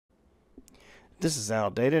This is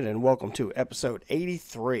Outdated, and welcome to episode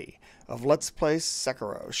 83 of Let's Play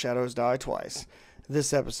Sekiro: Shadows Die Twice.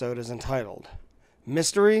 This episode is entitled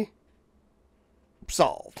Mystery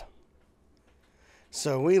Solved.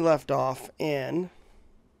 So we left off in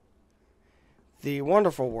the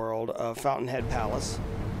wonderful world of Fountainhead Palace.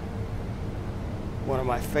 One of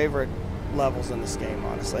my favorite levels in this game,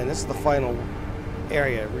 honestly. And this is the final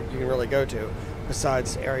area you can really go to,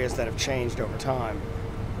 besides areas that have changed over time.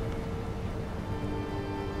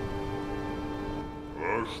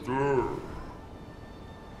 Master!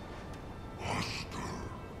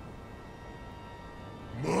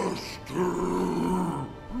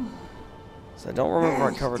 So I don't remember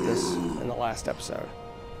if I covered this in the last episode.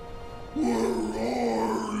 Where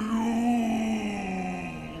are you?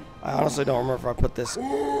 I honestly don't remember if I put this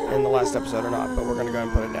in the last episode or not, but we're going to go ahead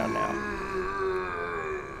and put it down now.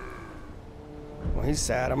 Well, he's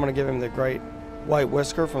sad. I'm going to give him the great white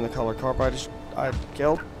whisker from the colored carp I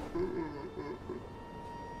killed.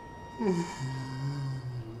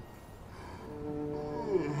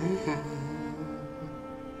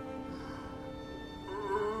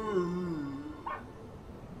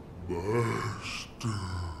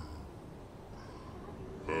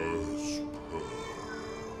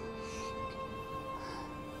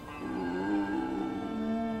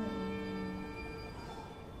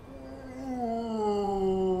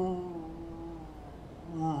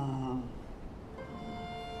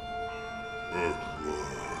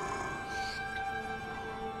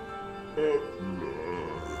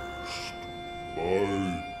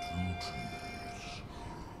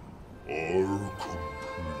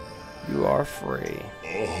 You are free.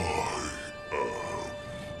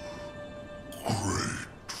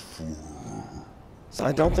 So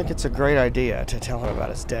I don't think it's a great idea to tell him about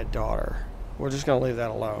his dead daughter. We're just going to leave that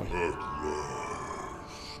alone.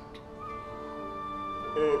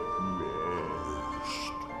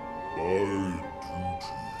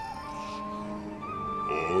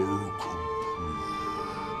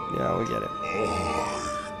 Yeah, we get it.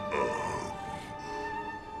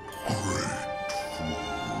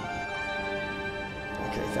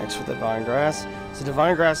 Okay, thanks for the Divine Grass. So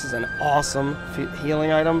Divine Grass is an awesome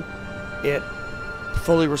healing item. It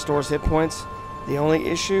fully restores hit points. The only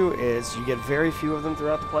issue is you get very few of them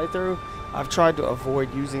throughout the playthrough. I've tried to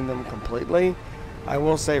avoid using them completely. I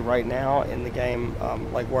will say right now in the game,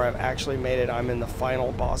 like where I've actually made it, I'm in the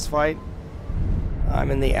final boss fight.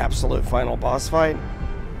 I'm in the absolute final boss fight.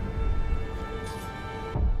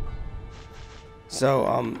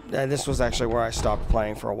 So, this was actually where I stopped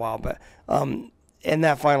playing for a while, but in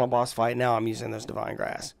that final boss fight, now I'm using this Divine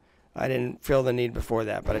Grass. I didn't feel the need before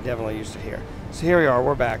that, but I definitely used it here. So here we are,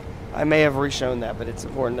 we're back. I may have reshown that, but it's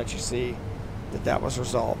important that you see that that was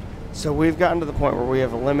resolved. So we've gotten to the point where we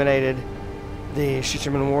have eliminated the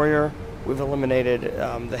Shichiman Warrior. We've eliminated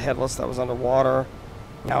the Headless that was underwater.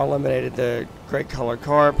 Now eliminated the Great Colored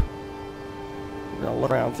Carp. We're going to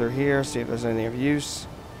look around through here, see if there's anything of use.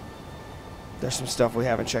 There's some stuff we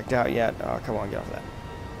haven't checked out yet. Oh, come on, get off that.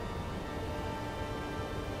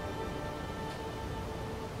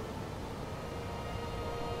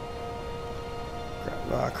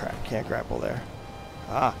 Oh, crap. Can't grapple there.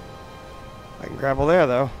 Ah. I can grapple there,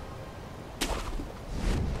 though.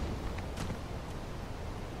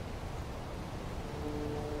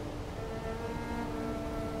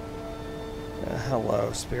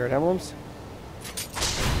 Hello, Spirit Emblems.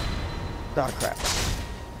 Oh, crap.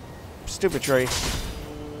 Stupid tree.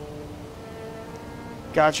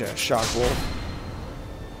 Gotcha, Shock Wolf.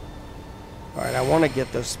 Alright, I want to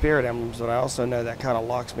get those Spirit Emblems, but I also know that kind of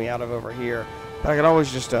locks me out of over here. But I could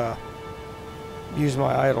always just use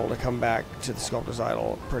my idol to come back to the Sculptor's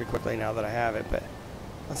Idol pretty quickly now that I have it. But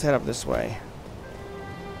let's head up this way.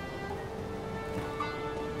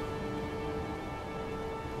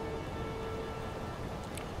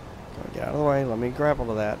 Get out of the way. Let me grapple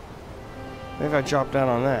to that. Maybe if I drop down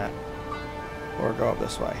on that. Or go up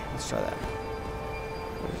this way. Let's try that.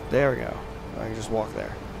 There we go. I can just walk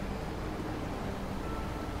there.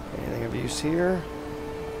 Anything of use here?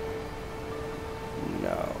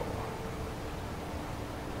 No.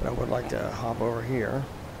 But I would like to hop over here.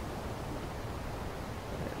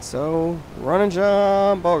 And so, run and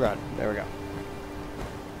jump. Oh god. There we go.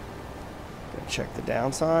 Gonna check the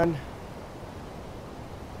downside.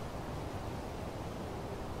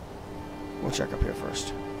 We'll check up here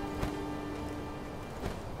first.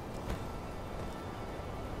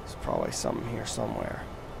 There's probably something here somewhere.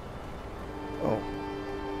 Oh.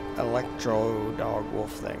 Electro dog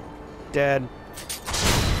wolf thing. Dead.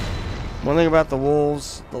 One thing about the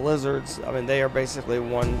wolves, the lizards, I mean, they are basically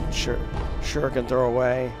one shuriken throw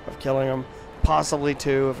away of killing them. Possibly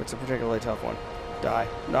 2 if it's a particularly tough one. Die.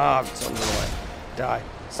 Nah, something's in the way. Die.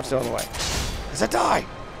 Stuff's still in the way. I said die!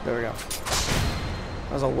 There we go.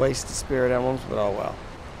 That was a waste of spirit emblems, but oh well.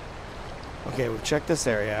 Okay, we've checked this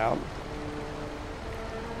area out.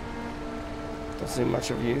 Don't see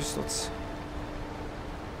much of use. Let's...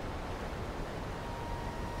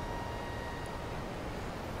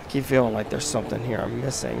 I keep feeling like there's something here I'm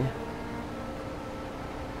missing.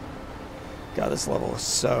 God, this level is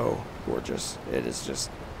so gorgeous. It is just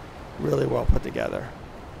really well put together.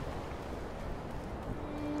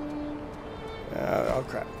 Oh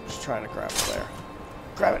crap. Just trying to grab it there.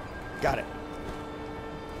 Grab it. Got it.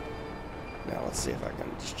 Now let's see if I can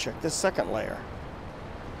just check this second layer.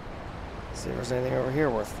 See if there's anything over here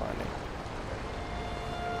worth finding.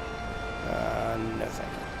 No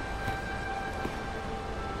thank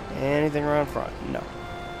you. Anything around front? No.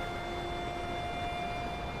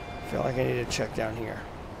 I feel like I need to check down here.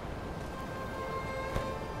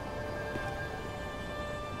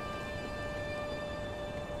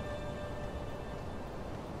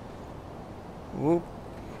 Whoop.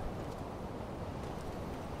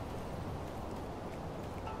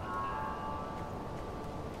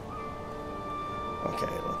 Okay,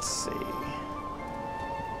 let's see.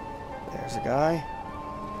 There's a guy.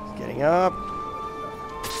 He's getting up.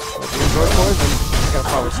 Hope you enjoy poison. I gotta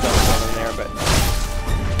probably stuff something there, but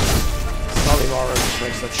probably already just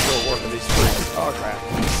makes such short work of these freaks. Oh crap.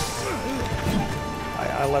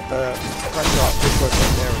 I let the pressure off too quickly.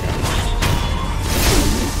 There we go.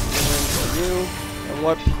 You. And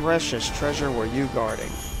what precious treasure were you guarding?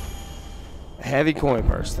 A heavy coin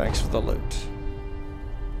purse. Thanks for the loot.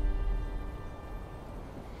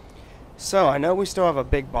 So, I know we still have a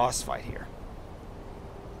big boss fight here.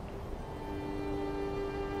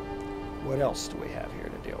 What else do we have here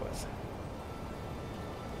to deal with?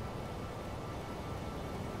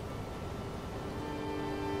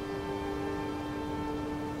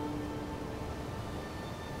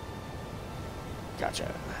 Gotcha.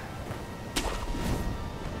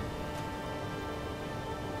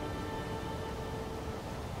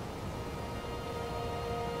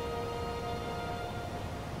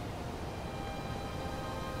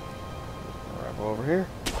 Over here.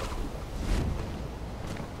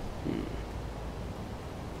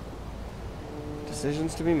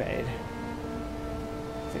 Decisions to be made.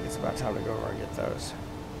 I think it's about time to go over and get those.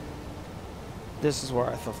 This is where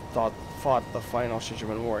I fought the final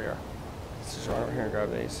Shichiman warrior. Let's just run over here and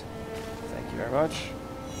grab these. Thank you very much.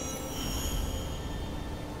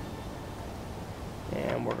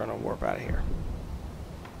 And we're gonna warp out of here.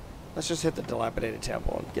 Let's just hit the dilapidated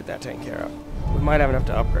temple and get that taken care of. We might have enough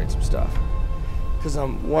to upgrade some stuff. Because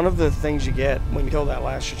one of the things you get when you kill that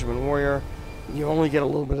last Shichiman warrior, you only get a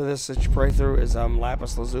little bit of this that you pray through, is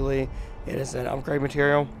lapis lazuli. It is an upgrade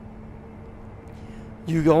material.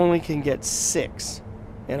 You only can get 6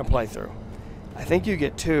 in a playthrough. I think you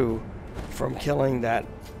get 2 from killing that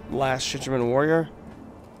last Shichiman warrior.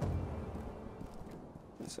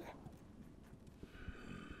 Let's see.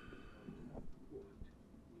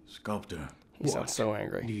 Sculptor. He sounds so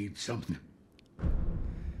angry. Need something.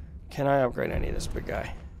 Can I upgrade any of this big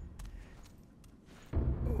guy?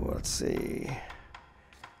 Let's see.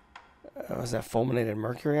 Is that fulminated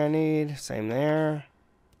mercury I need? Same there.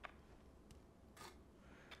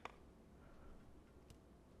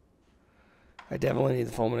 I definitely need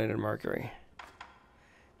the fulminated mercury.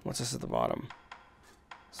 What's this at the bottom?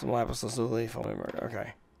 Some lapis lazuli, fulminated mercury.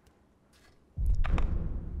 Okay.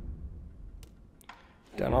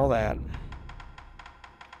 Done all that.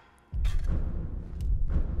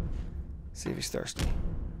 See if he's thirsty.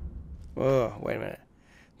 Oh, wait a minute.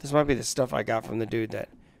 This might be the stuff I got from the dude that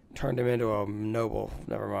turned him into a noble.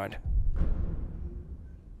 Never mind.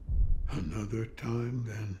 Another time,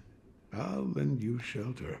 then. I'll lend you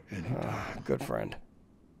shelter anytime. Good friend.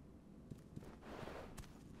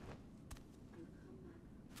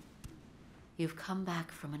 You've come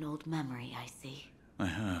back from an old memory, I see. I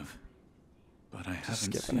have. But I haven't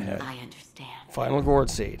skipping seen ahead. I understand. Final gourd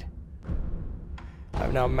seed.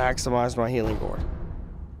 I've now maximized my healing gourd.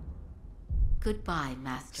 Goodbye,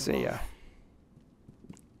 Master See ya. Wolf.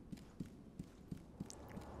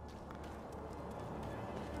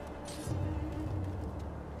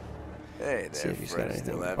 Hey See there, if he's got friend.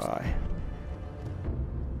 anything Still to absent? buy.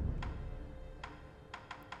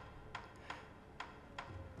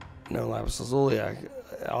 No lapis lazuli,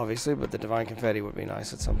 obviously, but the divine confetti would be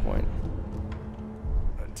nice at some point.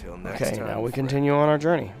 Until next Okay, time. now we friend. continue on our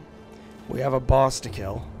journey. We have a boss to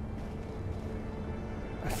kill.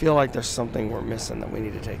 I feel like there's something we're missing that we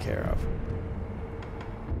need to take care of.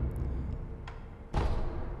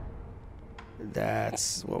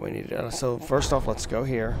 That's what we need to do. So first off, let's go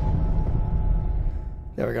here.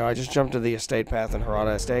 There we go. I just jumped to the estate path in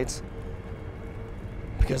Harada Estates.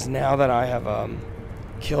 Because now that I have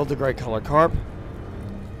killed the Great Colored Carp,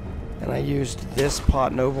 and I used this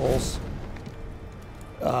Pot Noble's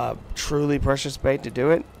truly precious bait to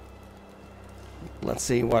do it, let's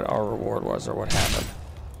see what our reward was or what happened.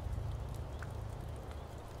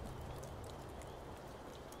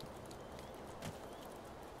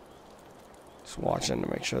 Just watching to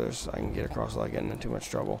make sure I can get across without getting in too much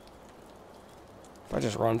trouble. If I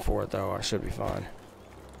just run for it, though, I should be fine.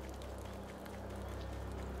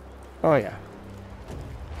 Oh, yeah.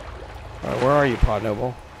 Alright, where are you, Pod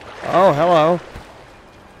Noble? Oh, hello.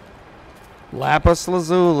 Lapis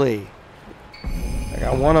Lazuli. I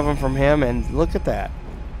got one of them from him, and look at that.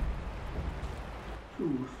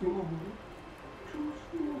 Too slow. Too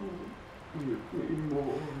slow. Give me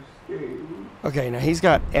more scales. Okay, now he's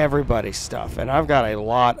got everybody's stuff, and I've got a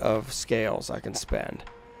lot of scales I can spend.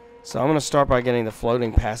 So I'm going to start by getting the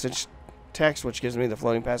floating passage text, which gives me the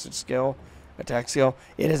floating passage skill, attack skill.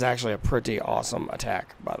 It is actually a pretty awesome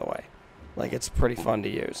attack, by the way. Like, it's pretty fun to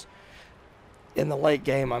use. In the late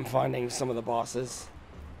game, I'm finding some of the bosses,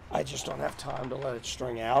 I just don't have time to let it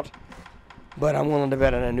string out. But I'm willing to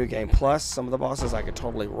bet in a new game. Plus, some of the bosses I could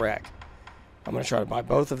totally wreck. I'm going to try to buy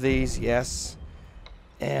both of these. Yes.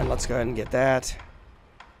 And let's go ahead and get that.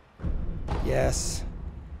 Yes.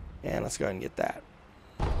 And let's go ahead and get that.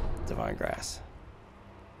 Divine Grass.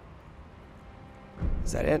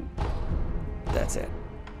 Is that it? That's it.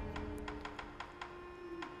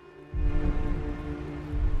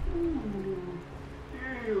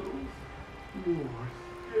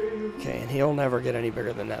 Okay, and he'll never get any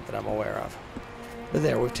bigger than that I'm aware of. But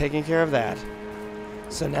there, we've taken care of that.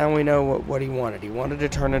 So now we know what he wanted. He wanted to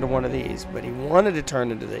turn into one of these, but he wanted to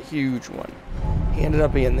turn into the huge one. He ended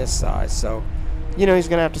up being this size, so, you know, he's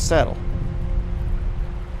going to have to settle.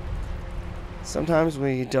 Sometimes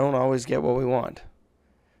we don't always get what we want.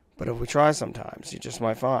 But if we try sometimes, you just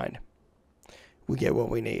might find we get what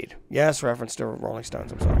we need. Yes, reference to Rolling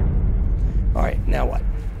Stones, I'm sorry. Alright, now what?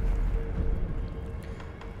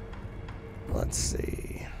 Let's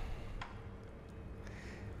see.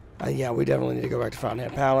 Yeah, we definitely need to go back to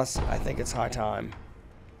Fountainhead Palace. I think it's high time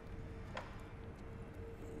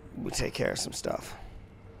we take care of some stuff.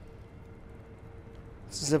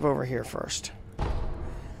 Let's zip over here first.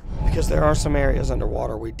 Because there are some areas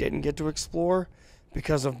underwater we didn't get to explore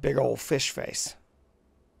because of big old fish face.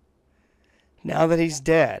 Now that he's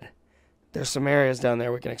dead, there's some areas down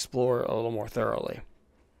there we can explore a little more thoroughly.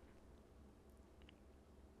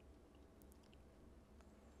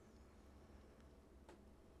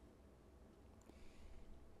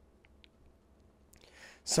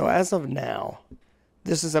 So as of now,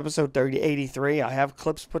 this is episode 83. I have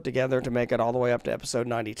clips put together to make it all the way up to episode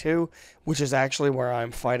 92, which is actually where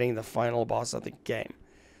I'm fighting the final boss of the game.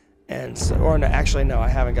 And so, or no, actually no, I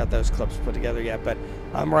haven't got those clips put together yet, but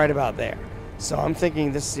I'm right about there. So I'm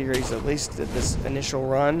thinking this series, at least this initial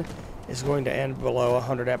run, is going to end below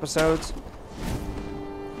 100 episodes.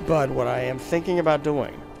 But what I am thinking about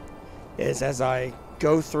doing is, as I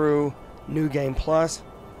go through New Game Plus,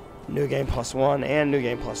 New Game Plus 1, and New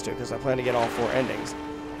Game Plus 2, because I plan to get all 4 endings,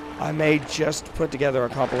 I may just put together a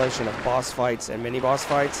compilation of boss fights and mini-boss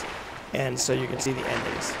fights, and so you can see the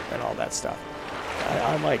endings and all that stuff.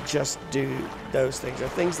 I might just do those things, or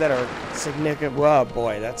things that are significant. Well,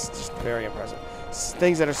 boy, that's just very impressive.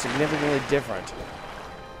 Things that are significantly different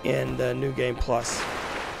in the New Game Plus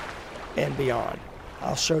and beyond.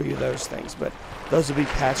 I'll show you those things, but those will be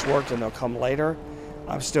patchworked and they'll come later.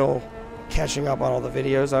 I'm still catching up on all the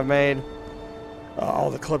videos I've made, all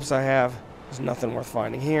the clips I have. There's nothing worth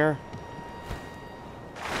finding here.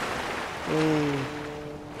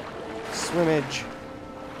 Swimmage.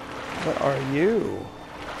 What are you?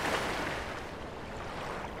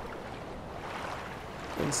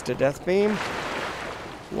 Insta-death beam?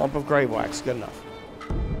 Lump of grave wax. Good enough.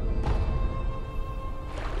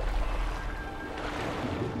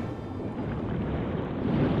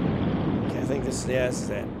 Okay, I think this is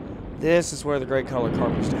it. This is where the Great Colored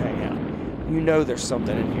Carp used to hang out. You know there's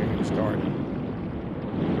something in here he was guarding.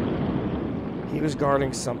 He was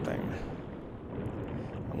guarding something.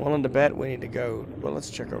 I'm willing to bet we need to go. Well, let's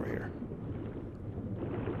check over here.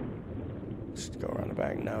 Just go around the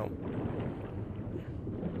back. No.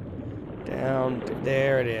 Down.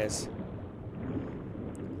 There it is.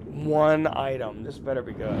 One item. This better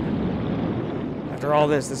be good. After all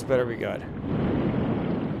this better be good.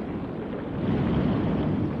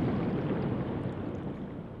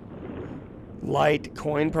 Light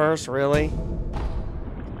coin purse, really?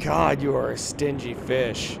 God, you are a stingy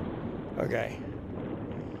fish. Okay.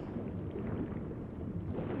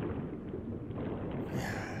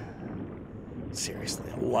 Seriously,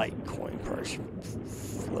 a light coin purse, you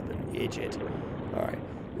flippin' idiot. Alright,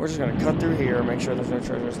 we're just gonna cut through here, make sure there's no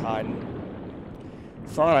treasures hiding.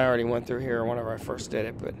 Thought I already went through here whenever I first did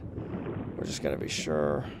it, but we're just gonna be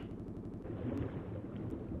sure.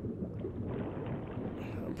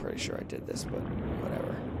 I'm pretty sure I did this, but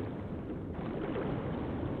whatever.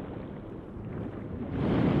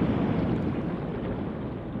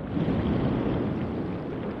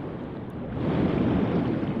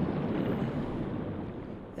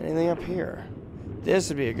 Anything up here? This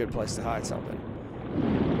would be a good place to hide something.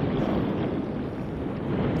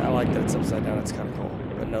 I like that it's upside down. It's kind of cool,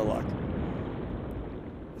 but no luck.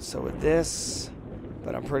 So with this,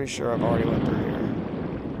 but I'm pretty sure I've already went through here.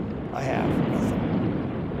 I have nothing.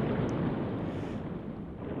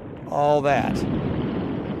 All that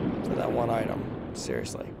for that one item.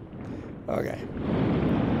 Seriously. Okay.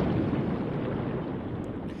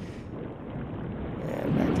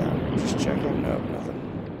 And back down. Just checking. Nope, nothing.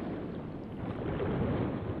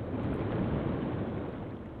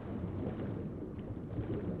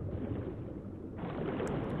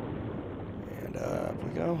 Up we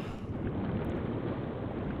go.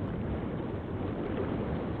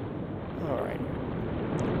 Alright.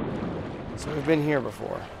 So we've been here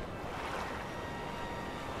before.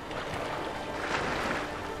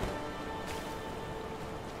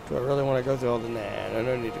 Do I really want to go through all the... Nah, I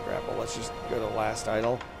don't need to grapple. Let's just go to the last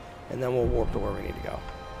idol, and then we'll warp to where we need to go.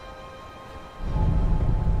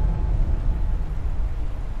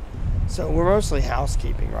 So we're mostly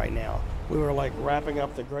housekeeping right now. We were like wrapping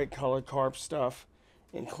up the great colored carp stuff,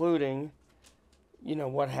 including, you know,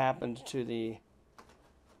 what happened to the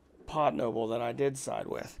pot noble that I did side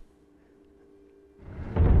with.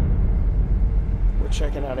 We're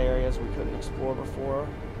checking out areas we couldn't explore before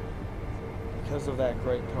because of that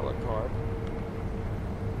great colored carp.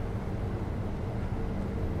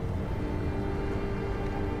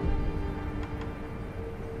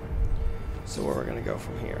 So where we're going to go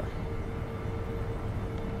from here.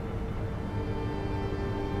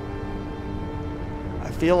 I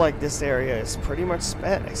feel like this area is pretty much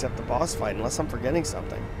spent except the boss fight, unless I'm forgetting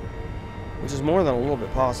something, which is more than a little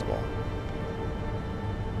bit possible.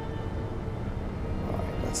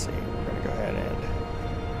 Alright, let's see. We're going to go ahead and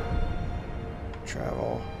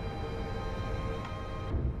travel.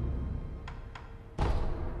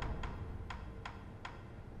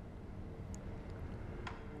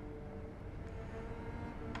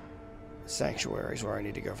 Sanctuary is where I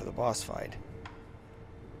need to go for the boss fight.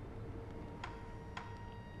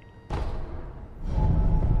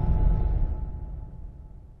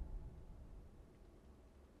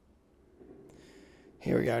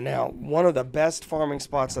 Here we go. Now, one of the best farming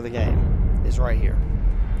spots of the game is right here.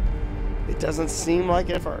 It doesn't seem like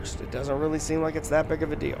it at first. It doesn't really seem like it's that big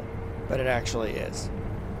of a deal, but it actually is.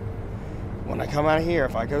 When I come out of here,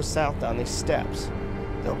 if I go south down these steps,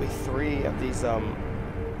 there'll be 3 of these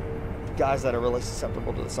guys that are really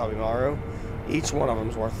susceptible to the Sabimaru. Each one of them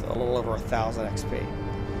is worth a little over 1,000 XP.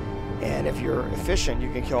 And if you're efficient,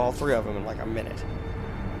 you can kill all 3 of them in like a minute.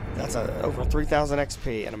 That's over 3,000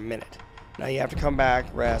 XP in a minute. Now you have to come back,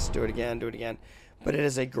 rest, do it again, but it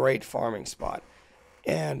is a great farming spot.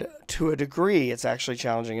 And to a degree, it's actually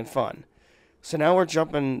challenging and fun. So now we're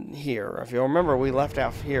jumping here. If you'll remember, we left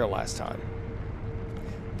out here last time.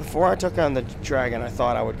 Before I took on the dragon, I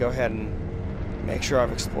thought I would go ahead and make sure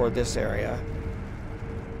I've explored this area.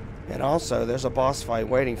 And also, there's a boss fight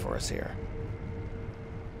waiting for us here.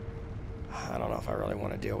 I don't know if I really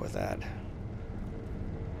want to deal with that.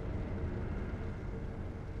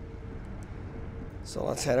 So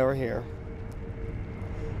let's head over here.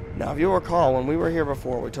 Now, if you'll recall, when we were here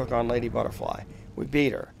before, we took on Lady Butterfly. We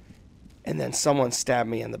beat her. And then someone stabbed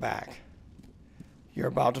me in the back. You're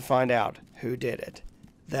about to find out who did it.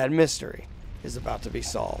 That mystery is about to be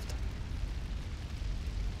solved.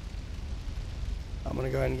 I'm going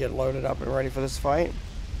to go ahead and get loaded up and ready for this fight.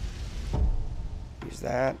 Use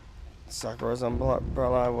that. Sakura's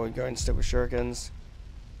umbrella. We'll go ahead and stick with shurikens.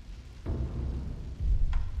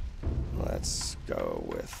 Let's go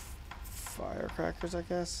with firecrackers, I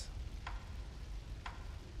guess.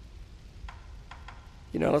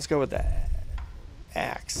 You know, let's go with the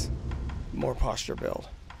axe. More posture build.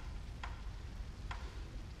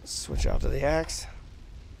 Switch out to the axe.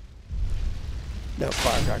 No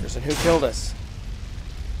firecrackers. And who killed us?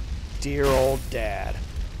 Dear old dad.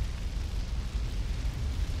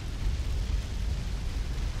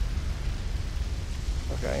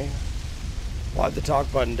 Okay. Why'd the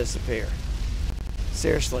talk button disappear?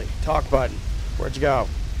 Seriously, talk button. Where'd you go?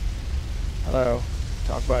 Hello,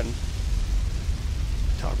 talk button.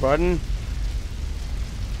 Talk button.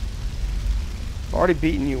 I've already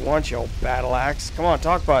beaten you once, you old battle axe. Come on,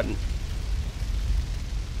 talk button.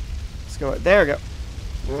 Let's go. There we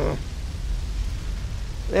go.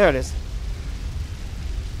 There it is.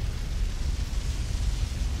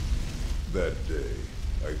 That day,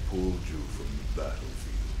 I pulled you from the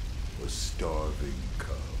battlefield, a starving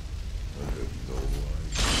cub. I have no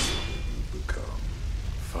idea what you become.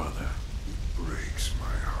 Father. It breaks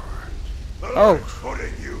my heart. Oh. I'm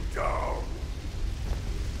putting you down.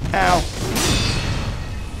 Ow.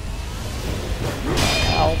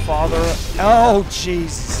 Ow, father. Oh,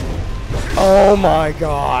 jeez. Oh, my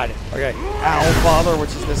God. Okay. Ow, father,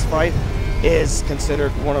 which is this fight, is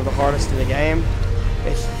considered one of the hardest in the game.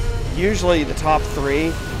 It's usually the top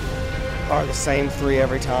 3 are the same 3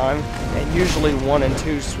 every time, and usually 1 and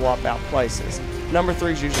 2 swap out places. Number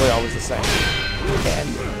 3 is usually always the same.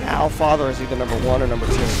 And Owl Father is either number 1 or number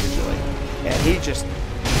 2 usually. And he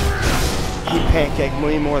pancaked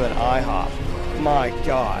me more than IHOP. My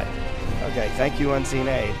God. Okay, thank you, Unseen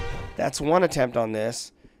Aid. That's one attempt on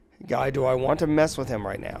this. Guy, do I want to mess with him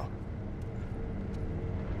right now?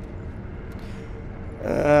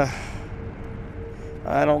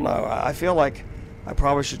 I don't know. I feel like I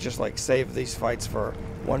probably should just like save these fights for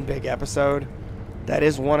one big episode. That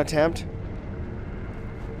is one attempt.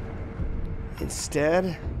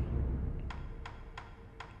 Instead,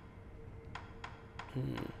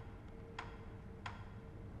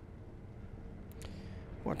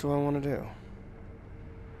 what do I want to do?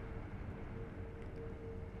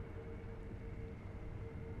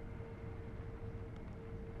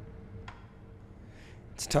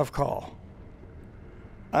 It's a tough call.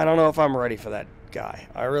 I don't know if I'm ready for that guy.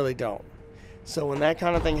 I really don't. So when that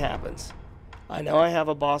kind of thing happens, I know I have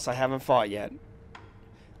a boss I haven't fought yet.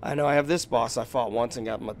 I know I have this boss I fought once and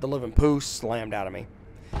got the living poo slammed out of me.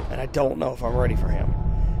 And I don't know if I'm ready for him.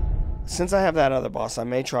 Since I have that other boss, I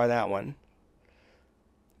may try that one.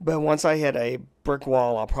 But once I hit a brick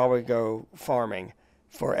wall, I'll probably go farming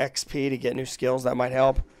for XP to get new skills. That might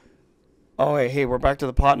help. Oh, hey, we're back to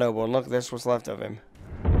the pot noble, and look, there's what's left of him.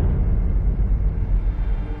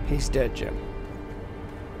 He's dead, Jim.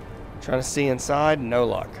 Trying to see inside, no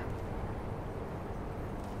luck.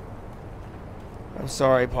 I'm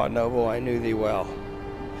sorry, Pot Noble, I knew thee well.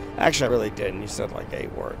 Actually, I really didn't. You said like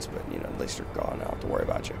 8 words, but, you know, at least you're gone. I don't have to worry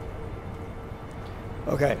about you.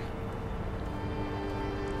 Okay.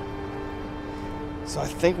 So I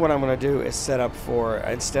think what I'm going to do is set up for,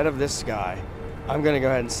 instead of this guy, I'm going to go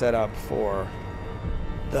ahead and set up for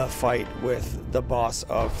the fight with the boss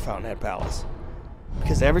of Fountainhead Palace.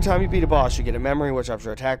 Because every time you beat a boss, you get a memory, which ups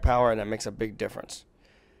your attack power, and that makes a big difference.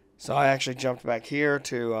 So I actually jumped back here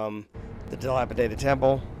to the dilapidated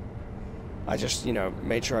temple. I just, you know,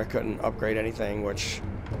 made sure I couldn't upgrade anything, which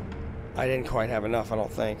I didn't quite have enough, I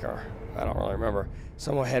don't think, or I don't really remember.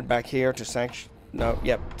 So I'm going to head back here to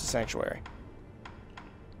to Sanctuary.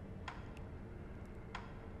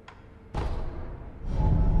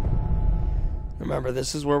 Remember,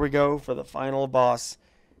 this is where we go for the final boss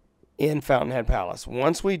in Fountainhead Palace.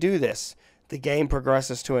 Once we do this, the game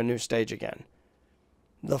progresses to a new stage again.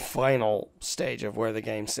 The final stage of where the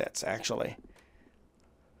game sits, actually.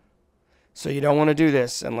 So you don't want to do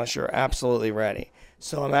this unless you're absolutely ready.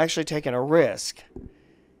 So I'm actually taking a risk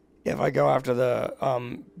if I go after the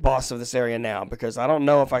boss of this area now, because I don't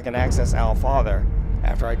know if I can access Owl Father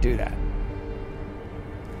after I do that.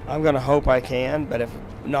 I'm going to hope I can, but if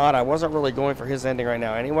not, I wasn't really going for his ending right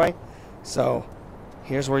now anyway. So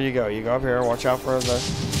here's where you go. You go up here, watch out for the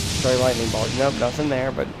stray lightning ball. Nope, nothing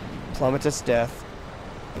there, but plummetous death.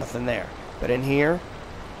 Nothing there. But in here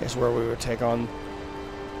is where we would take on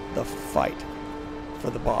the fight for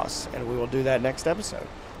the boss. And we will do that next episode.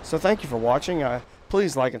 So thank you for watching.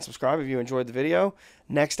 Please like and subscribe if you enjoyed the video.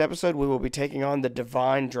 Next episode, we will be taking on the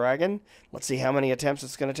Divine Dragon. Let's see how many attempts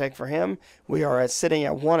it's going to take for him. We are sitting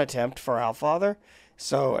at 1 attempt for Owl Father.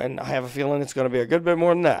 So, and I have a feeling it's going to be a good bit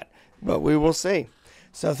more than that. But we will see.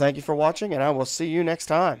 So thank you for watching, and I will see you next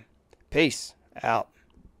time. Peace out.